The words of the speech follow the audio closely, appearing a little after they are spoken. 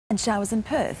and showers in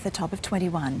Perth, the top of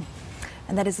 21.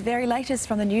 And that is the very latest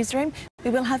from the newsroom. We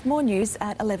will have more news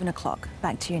at 11 o'clock.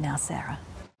 Back to you now, Sarah.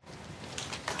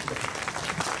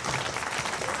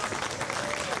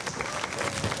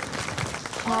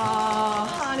 Oh,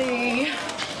 honey.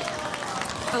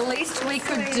 The least we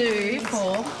could do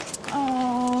for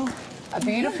a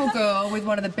beautiful girl with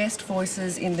one of the best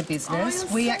voices in the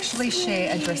business. We actually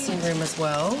share a dressing room as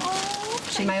well.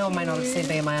 She may or may not have seen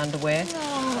me in my underwear.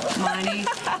 Miney,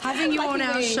 having you on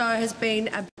our show has been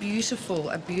a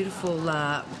beautiful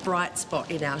bright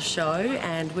spot in our show,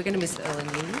 and we're going to miss the early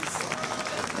news.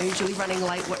 I'm usually running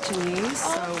late watching news, so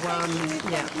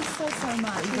yeah. Thank you so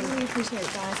much. I really appreciate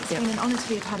it, guys. It's been an honour to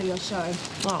be a part of your show.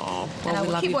 Oh, well, and I we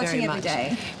will love keep you very watching much.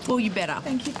 every day. Well, you better.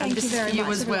 Thank you and this very is for much.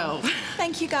 you as well.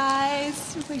 Thank you,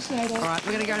 guys. Appreciate it. All right,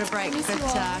 we're going to go to break,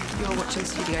 but you're watching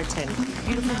Studio 10.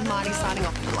 Beautiful Marty signing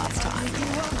off for the last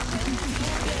time.